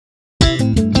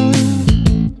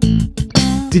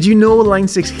Did you know Line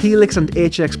 6 Helix and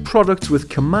HX products with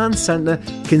Command Center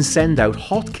can send out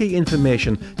hotkey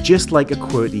information just like a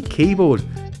QWERTY keyboard?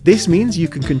 This means you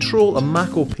can control a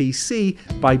Mac or PC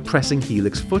by pressing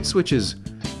Helix foot switches.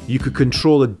 You could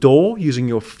control a door using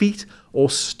your feet or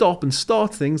stop and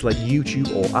start things like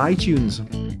YouTube or iTunes.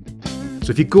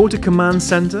 So if you go to Command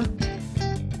Center,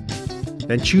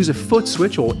 then choose a foot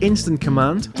switch or instant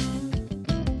command,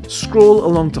 scroll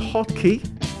along to hotkey,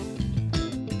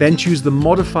 then choose the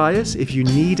modifiers if you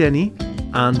need any,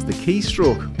 and the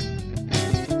keystroke.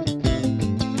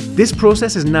 This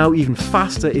process is now even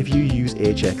faster if you use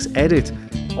HX Edit.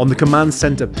 On the Command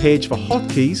Center page for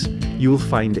hotkeys, you will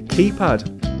find a keypad.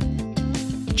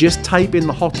 Just type in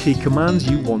the hotkey commands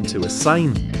you want to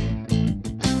assign.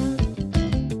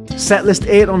 Setlist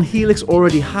 8 on Helix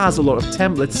already has a lot of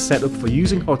templates set up for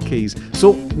using hotkeys,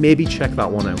 so maybe check that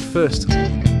one out first.